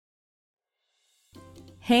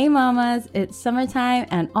Hey mamas, it's summertime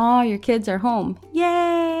and all your kids are home.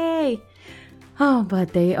 Yay! Oh,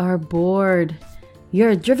 but they are bored.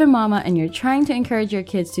 You're a driven mama and you're trying to encourage your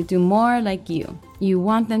kids to do more like you. You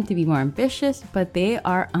want them to be more ambitious, but they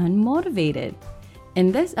are unmotivated.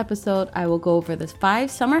 In this episode, I will go over the 5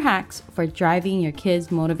 summer hacks for driving your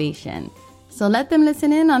kids' motivation. So let them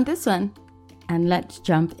listen in on this one, and let's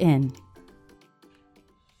jump in.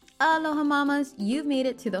 Aloha mamas, you've made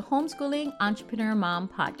it to the Homeschooling Entrepreneur Mom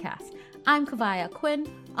podcast. I'm Kavaya Quinn,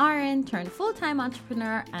 RN turned full-time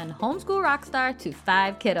entrepreneur and homeschool rockstar to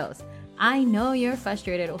 5 kiddos. I know you're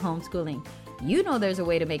frustrated with homeschooling. You know there's a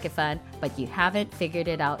way to make it fun, but you haven't figured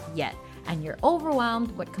it out yet. And you're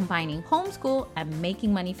overwhelmed with combining homeschool and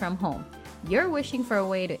making money from home. You're wishing for a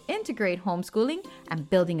way to integrate homeschooling and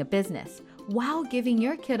building a business while giving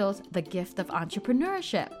your kiddos the gift of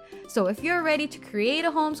entrepreneurship. So if you're ready to create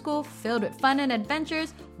a homeschool filled with fun and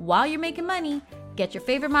adventures while you're making money, get your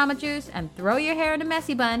favorite mama juice and throw your hair in a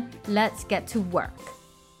messy bun. Let's get to work.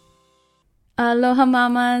 Aloha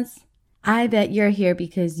mamas. I bet you're here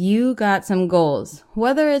because you got some goals,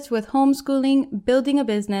 whether it's with homeschooling, building a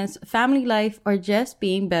business, family life, or just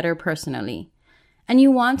being better personally. And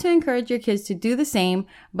you want to encourage your kids to do the same,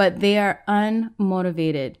 but they are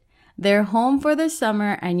unmotivated. They're home for the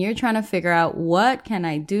summer and you're trying to figure out what can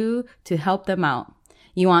I do to help them out.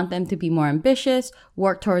 You want them to be more ambitious,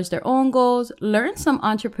 work towards their own goals, learn some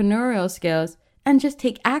entrepreneurial skills, and just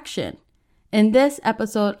take action. In this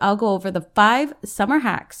episode, I'll go over the 5 summer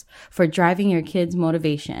hacks for driving your kids'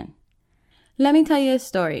 motivation. Let me tell you a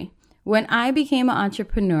story. When I became an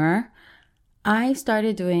entrepreneur, I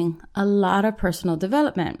started doing a lot of personal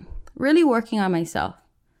development, really working on myself.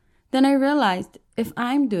 Then I realized if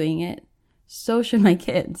I'm doing it, so should my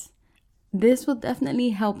kids. This will definitely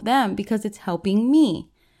help them because it's helping me.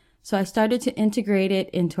 So I started to integrate it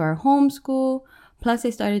into our homeschool. Plus, I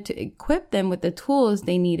started to equip them with the tools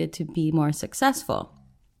they needed to be more successful.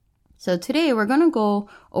 So today we're going to go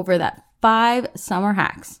over that 5 summer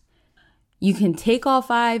hacks. You can take all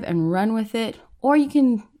 5 and run with it, or you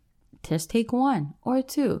can just take 1 or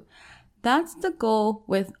 2. That's the goal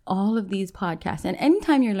with all of these podcasts. And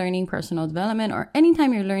anytime you're learning personal development or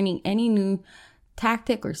anytime you're learning any new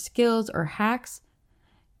tactic or skills or hacks,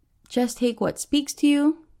 just take what speaks to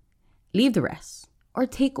you, leave the rest. Or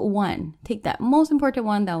take 1. Take that most important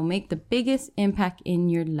one that will make the biggest impact in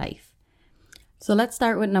your life. So let's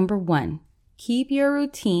start with number 1. Keep your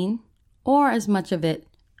routine or as much of it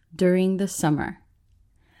during the summer.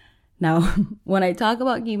 Now, when I talk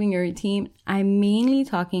about keeping your routine, I'm mainly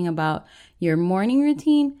talking about your morning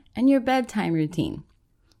routine and your bedtime routine.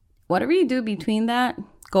 Whatever you do between that,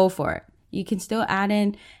 go for it. You can still add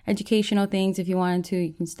in educational things if you wanted to.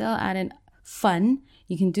 You can still add in fun.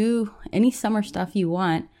 You can do any summer stuff you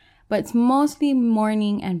want, but it's mostly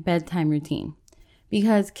morning and bedtime routine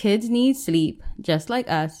because kids need sleep just like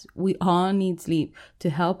us. We all need sleep to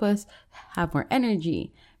help us have more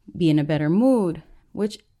energy, be in a better mood,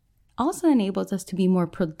 which also enables us to be more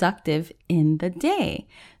productive in the day.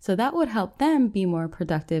 So that would help them be more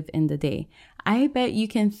productive in the day. I bet you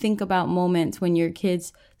can think about moments when your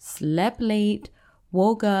kids slept late,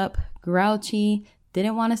 woke up grouchy,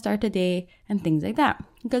 didn't want to start the day, and things like that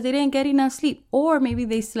because they didn't get enough sleep, or maybe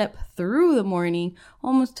they slept through the morning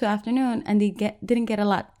almost to afternoon and they didn't get a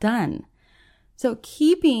lot done. So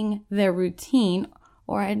keeping their routine,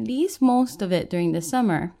 or at least most of it during the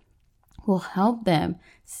summer, will help them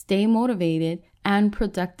stay motivated and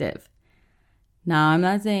productive. Now, I'm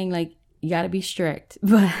not saying like you got to be strict,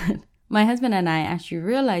 but my husband and I actually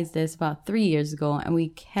realized this about 3 years ago, and we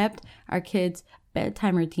kept our kids'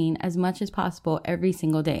 bedtime routine as much as possible every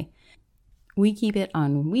single day. We keep it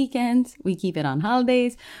on weekends, we keep it on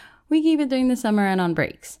holidays, we keep it during the summer and on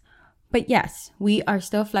breaks. But yes, we are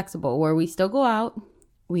still flexible where we still go out,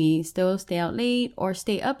 we still stay out late or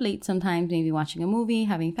stay up late sometimes, maybe watching a movie,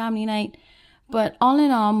 having family night. But all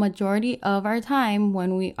in all, majority of our time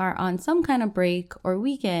when we are on some kind of break or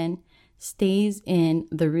weekend stays in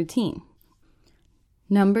the routine.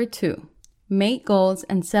 Number 2, make goals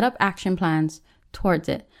and set up action plans towards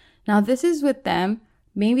it. Now, this is with them.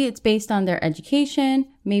 Maybe it's based on their education.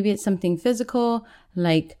 Maybe it's something physical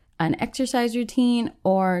like an exercise routine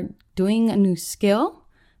or doing a new skill.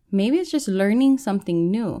 Maybe it's just learning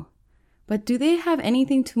something new. But do they have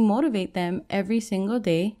anything to motivate them every single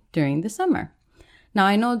day during the summer? Now,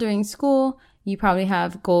 I know during school, you probably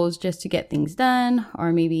have goals just to get things done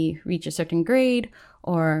or maybe reach a certain grade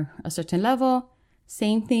or a certain level.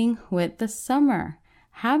 Same thing with the summer.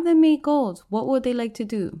 Have them make goals. What would they like to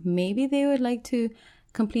do? Maybe they would like to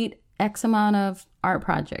complete X amount of art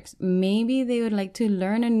projects. Maybe they would like to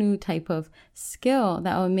learn a new type of skill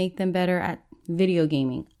that will make them better at video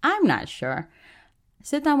gaming. I'm not sure.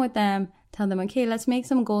 Sit down with them, tell them, okay, let's make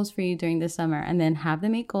some goals for you during the summer, and then have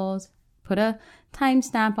them make goals, put a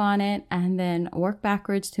timestamp on it, and then work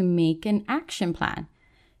backwards to make an action plan.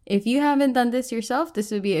 If you haven't done this yourself, this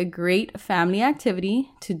would be a great family activity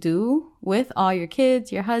to do with all your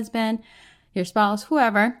kids, your husband, your spouse,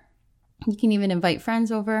 whoever. You can even invite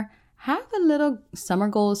friends over. Have a little summer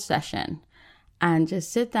goals session and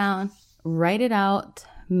just sit down, write it out,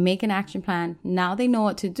 make an action plan. Now they know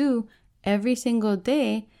what to do every single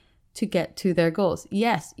day to get to their goals.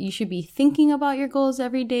 Yes, you should be thinking about your goals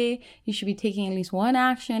every day. You should be taking at least one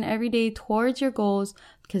action every day towards your goals,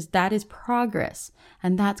 because that is progress.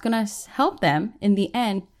 And that's going to help them in the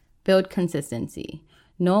end build consistency.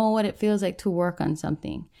 Know what it feels like to work on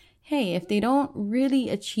something. Hey, if they don't really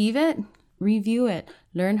achieve it, review it.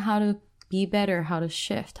 Learn how to be better, how to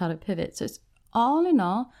shift, how to pivot. So it's all in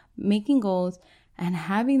all, making goals and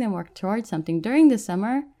having them work towards something during the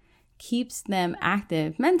summer keeps them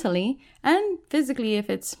active mentally and physically if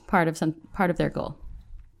it's part of their goal.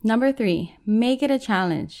 Number 3, make it a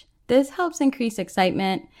challenge. This helps increase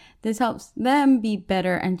excitement. This helps them be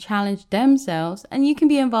better and challenge themselves, and you can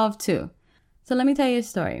be involved too. So let me tell you a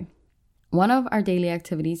story. One of our daily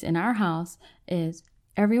activities in our house is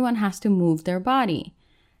everyone has to move their body.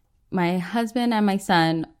 My husband and my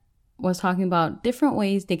son was talking about different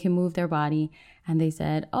ways they can move their body, and they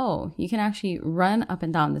said, oh, you can actually run up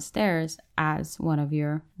and down the stairs as one of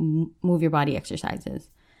your move your body exercises.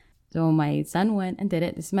 So my son went and did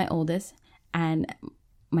it. This is my oldest, and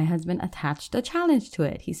my husband attached a challenge to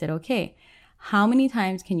it. He said, okay, how many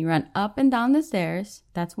times can you run up and down the stairs?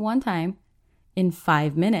 That's one time in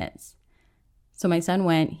 5 minutes. So my son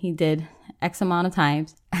went, he did X amount of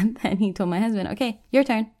times, and then he told my husband, okay, your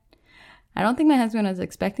turn. I don't think my husband was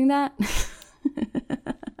expecting that,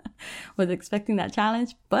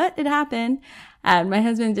 challenge, but it happened. And my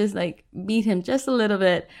husband just beat him just a little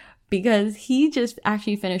bit because he just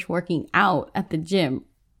actually finished working out at the gym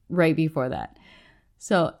right before that.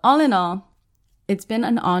 So all in all, it's been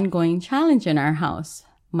an ongoing challenge in our house.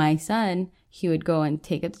 My son, he would go and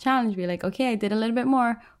take up the challenge, be like, okay, I did a little bit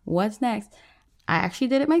more. What's next? I actually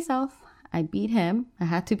did it myself. I beat him. I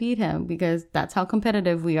had to beat him because that's how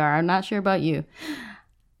competitive we are. I'm not sure about you.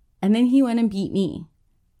 And then he went and beat me.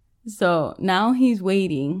 So now he's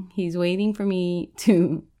waiting. He's waiting for me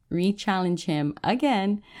to re-challenge him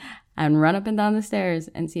again and run up and down the stairs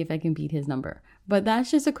and see if I can beat his number. But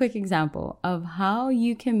that's just a quick example of how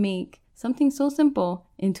you can make something so simple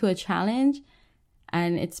into a challenge.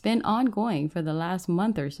 And it's been ongoing for the last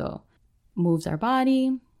month or so. Moves our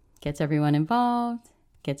body, gets everyone involved,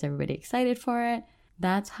 gets everybody excited for it.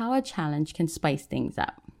 That's how a challenge can spice things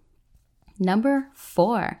up. Number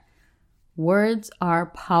 4, words are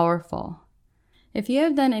powerful. If you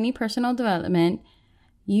have done any personal development,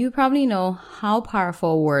 you probably know how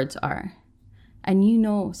powerful words are. And you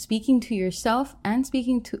know, speaking to yourself and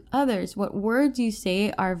speaking to others, what words you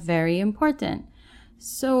say are very important.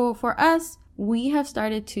 So for us, we have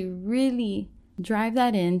started to really drive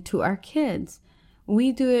that into our kids.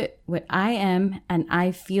 We do it with I am and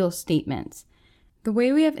I feel statements. The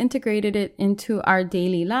way we have integrated it into our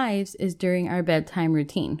daily lives is during our bedtime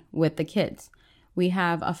routine with the kids. We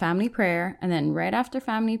have a family prayer, and then right after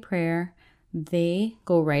family prayer, they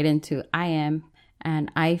go right into I am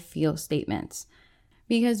and I feel statements.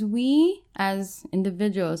 Because we as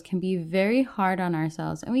individuals can be very hard on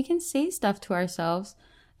ourselves, and we can say stuff to ourselves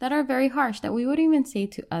that are very harsh that we wouldn't even say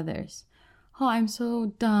to others. Oh, I'm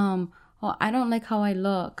so dumb. Oh, I don't like how I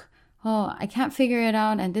look. Oh, I can't figure it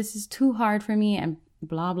out and this is too hard for me and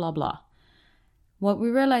blah, blah, blah. What we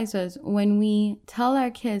realized was when we tell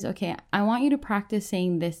our kids, okay, I want you to practice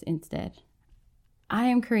saying this instead. I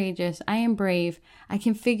am courageous. I am brave. I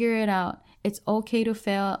can figure it out. It's okay to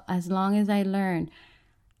fail as long as I learn.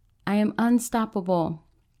 I am unstoppable.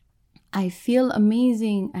 I feel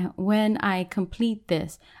amazing when I complete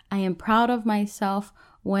this. I am proud of myself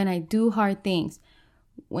when I do hard things.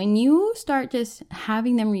 When you start just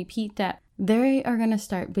having them repeat that, they are going to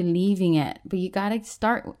start believing it. But you got to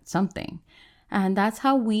start with something. And that's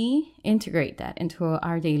how we integrate that into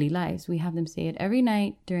our daily lives. We have them say it every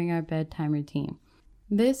night during our bedtime routine.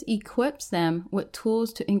 This equips them with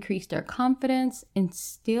tools to increase their confidence,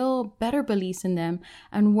 instill better beliefs in them,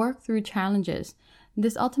 and work through challenges.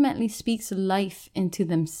 This ultimately speaks life into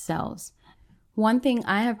themselves. One thing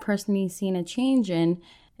I have personally seen a change in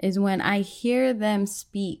is when I hear them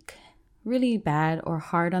speak really bad or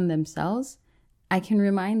hard on themselves, I can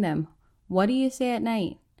remind them, what do you say at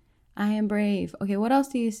night? I am brave. Okay, what else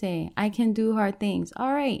do you say? I can do hard things.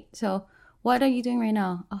 All right, so what are you doing right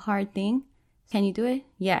now? A hard thing? Can you do it?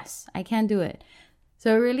 Yes, I can do it.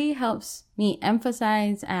 So it really helps me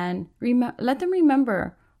emphasize and let them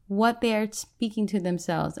remember what they are speaking to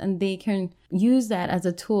themselves, and they can use that as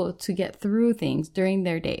a tool to get through things during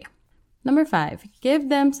their day. Number 5, give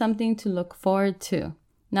them something to look forward to.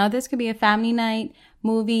 Now, this could be a family night,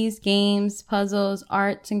 movies, games, puzzles,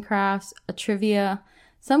 arts and crafts, a trivia,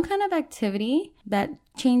 some kind of activity that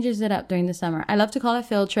changes it up during the summer. I love to call it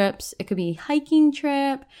field trips. It could be a hiking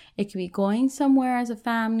trip. It could be going somewhere as a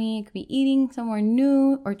family. It could be eating somewhere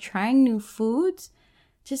new or trying new foods.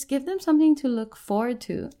 Just give them something to look forward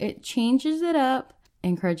to. It changes it up,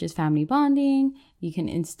 encourages family bonding. You can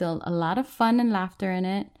instill a lot of fun and laughter in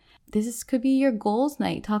it. This could be your goals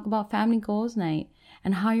night. Talk about family goals night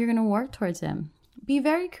and how you're going to work towards them. Be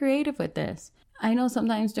very creative with this. I know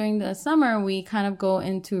sometimes during the summer, we kind of go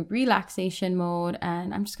into relaxation mode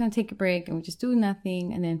and I'm just going to take a break and we just do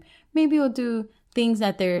nothing. And then maybe we'll do things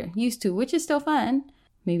that they're used to, which is still fun.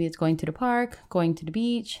 Maybe it's going to the park, going to the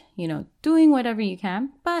beach, doing whatever you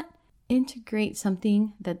can, but integrate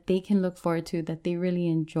something that they can look forward to, that they really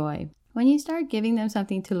enjoy. When you start giving them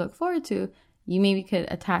something to look forward to, you maybe could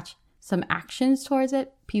attach some actions towards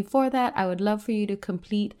it. Before that, I would love for you to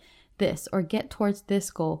complete this or get towards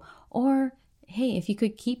this goal. Or, hey, if you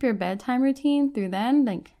could keep your bedtime routine through then,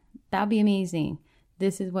 that'd be amazing.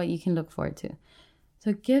 This is what you can look forward to.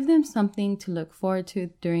 So give them something to look forward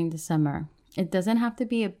to during the summer. It doesn't have to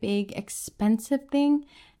be a big, expensive thing.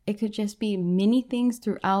 It could just be mini things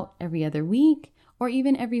throughout every other week or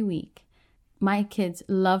even every week. My kids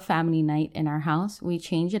love family night in our house. We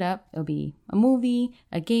change it up. It'll be a movie,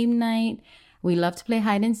 a game night. We love to play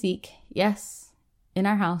hide and seek. Yes, in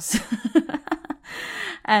our house.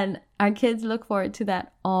 And our kids look forward to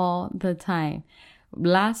that all the time.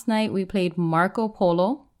 Last night, we played Marco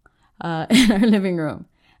Polo in our living room.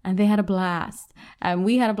 And they had a blast. And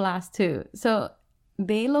we had a blast too. So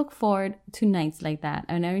they look forward to nights like that.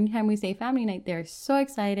 And every time we say family night, they're so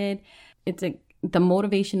excited. It's the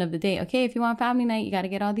motivation of the day. Okay, if you want family night, you got to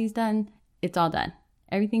get all these done. It's all done.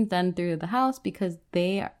 Everything's done through the house because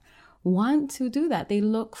they want to do that. They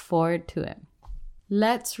look forward to it.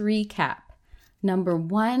 Let's recap. Number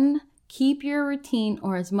 1, keep your routine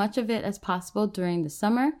or as much of it as possible during the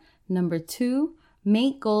summer. Number 2,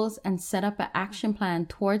 make goals and set up an action plan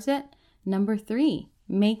towards it. Number 3,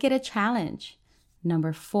 make it a challenge.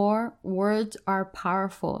 Number 4, words are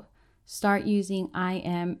powerful. Start using I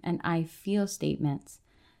am and I feel statements.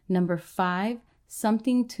 Number 5,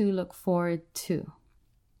 something to look forward to.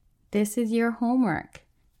 This is your homework.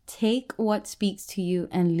 Take what speaks to you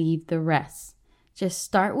and leave the rest. Just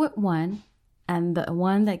start with one, and the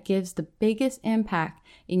one that gives the biggest impact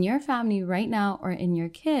in your family right now or in your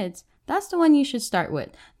kids, that's the one you should start with.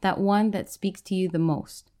 That one that speaks to you the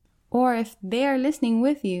most. Or if they are listening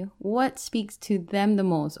with you, what speaks to them the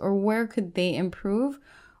most? Or where could they improve?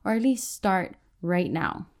 Or at least start right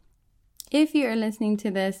now. If you are listening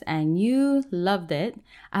to this and you loved it,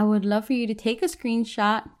 I would love for you to take a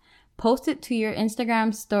screenshot, post it to your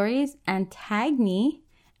Instagram stories, and tag me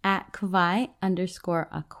at Kawai_Aquin.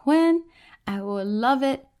 I will love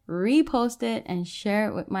it, repost it, and share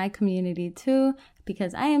it with my community too,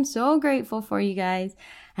 because I am so grateful for you guys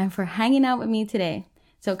and for hanging out with me today.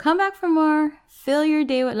 So come back for more. Fill your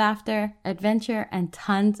day with laughter, adventure, and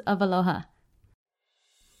tons of aloha.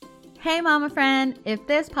 Hey, mama friend, if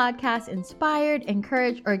this podcast inspired,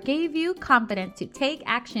 encouraged, or gave you confidence to take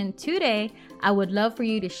action today, I would love for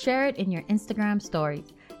you to share it in your Instagram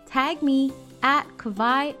stories. Tag me at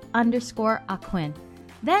Kawai_Aquin.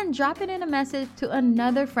 Then drop it in a message to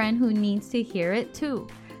another friend who needs to hear it too.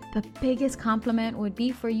 The biggest compliment would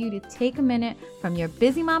be for you to take a minute from your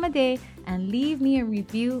busy mama day and leave me a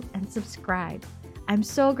review and subscribe. I'm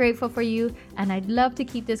so grateful for you, and I'd love to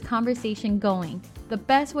keep this conversation going. The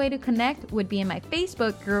best way to connect would be in my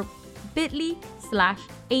Facebook group, bit.ly/HEM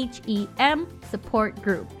support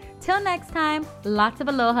group. Till next time, lots of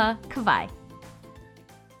aloha, Kawai.